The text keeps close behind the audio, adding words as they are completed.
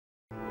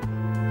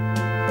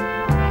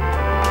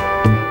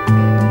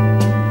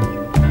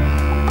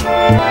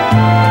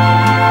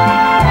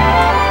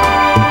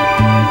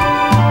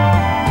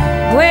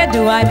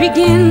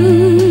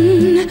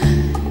begin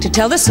to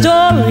tell the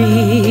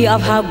story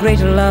of how great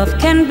love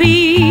can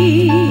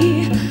be.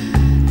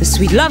 The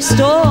sweet love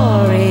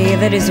story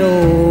that is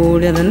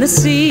older than the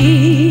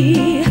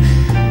sea.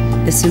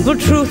 The simple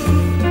truth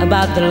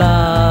about the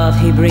love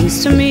he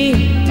brings to me.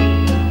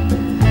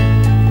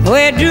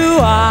 Where do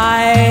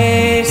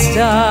I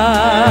start?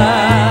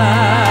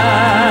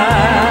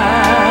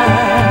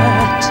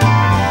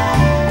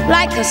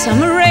 Like a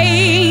summer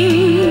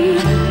rain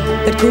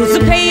that cools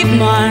the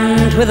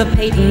pavement with a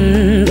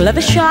patent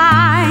leather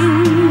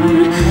shine.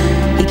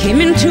 He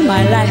came into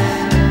my life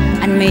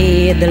and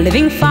made the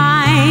living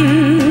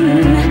fine,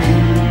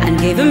 and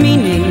gave a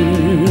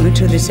meaning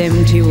to this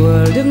empty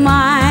world of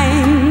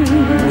mine.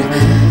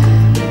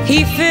 He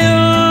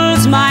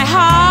fills my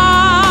heart.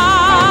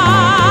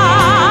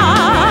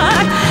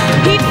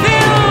 He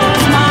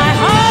fills my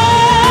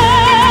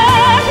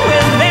heart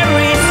with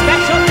very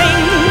special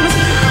things,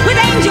 with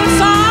angel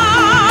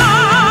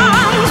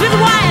songs, with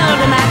wild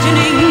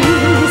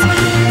imaginings.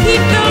 He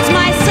fills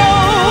my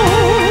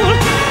soul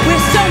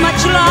with so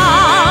much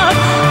love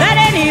that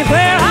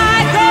anywhere I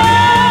go,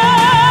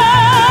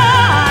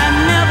 I'm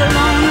never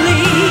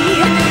lonely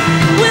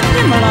with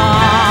him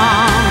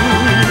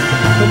along.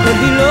 Who could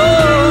be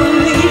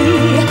lonely?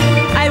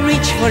 I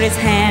reach for his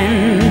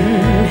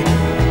hand,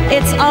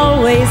 it's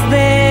always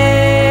there.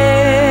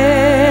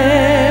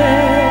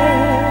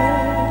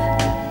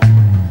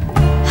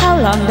 How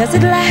long does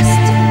it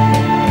last?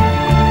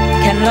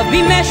 Can love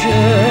be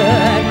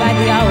measured by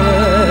the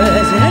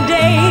hours in a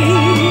day?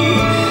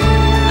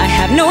 I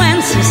have no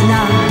answers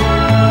now,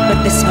 but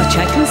this much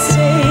I can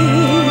say.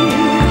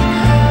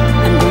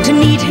 I'm going to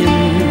need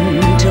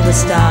him till the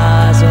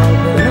stars all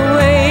burn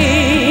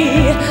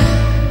away,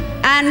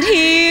 and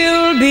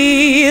he'll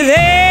be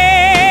there.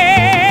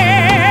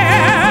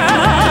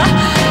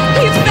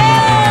 He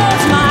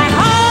fills my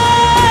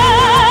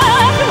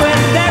heart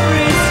with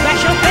very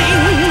special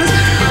things,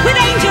 with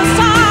angel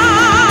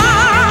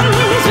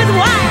songs, with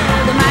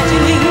wild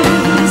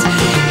imaginings.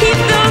 He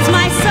fills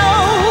my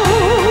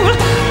soul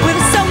with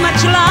so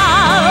much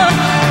love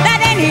that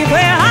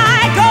anywhere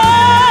I go,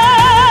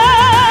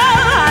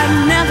 I'm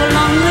never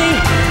lonely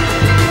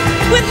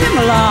with him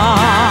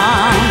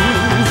along.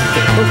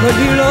 Who could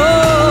be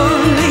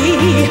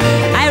lonely?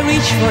 I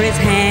reach for his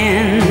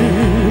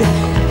hand,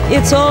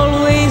 it's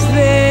always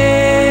there.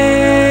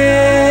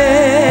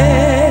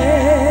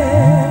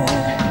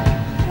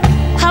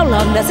 How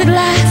long does it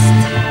last?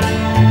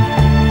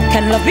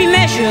 Can love be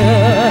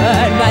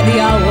measured by the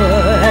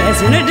hours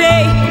in a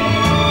day?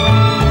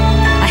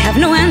 I have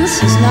no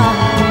answers now,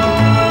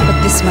 but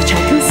this much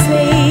I can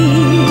say.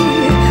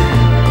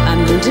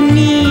 I'm going to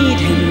need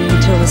him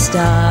till the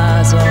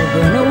stars all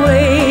burn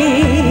away,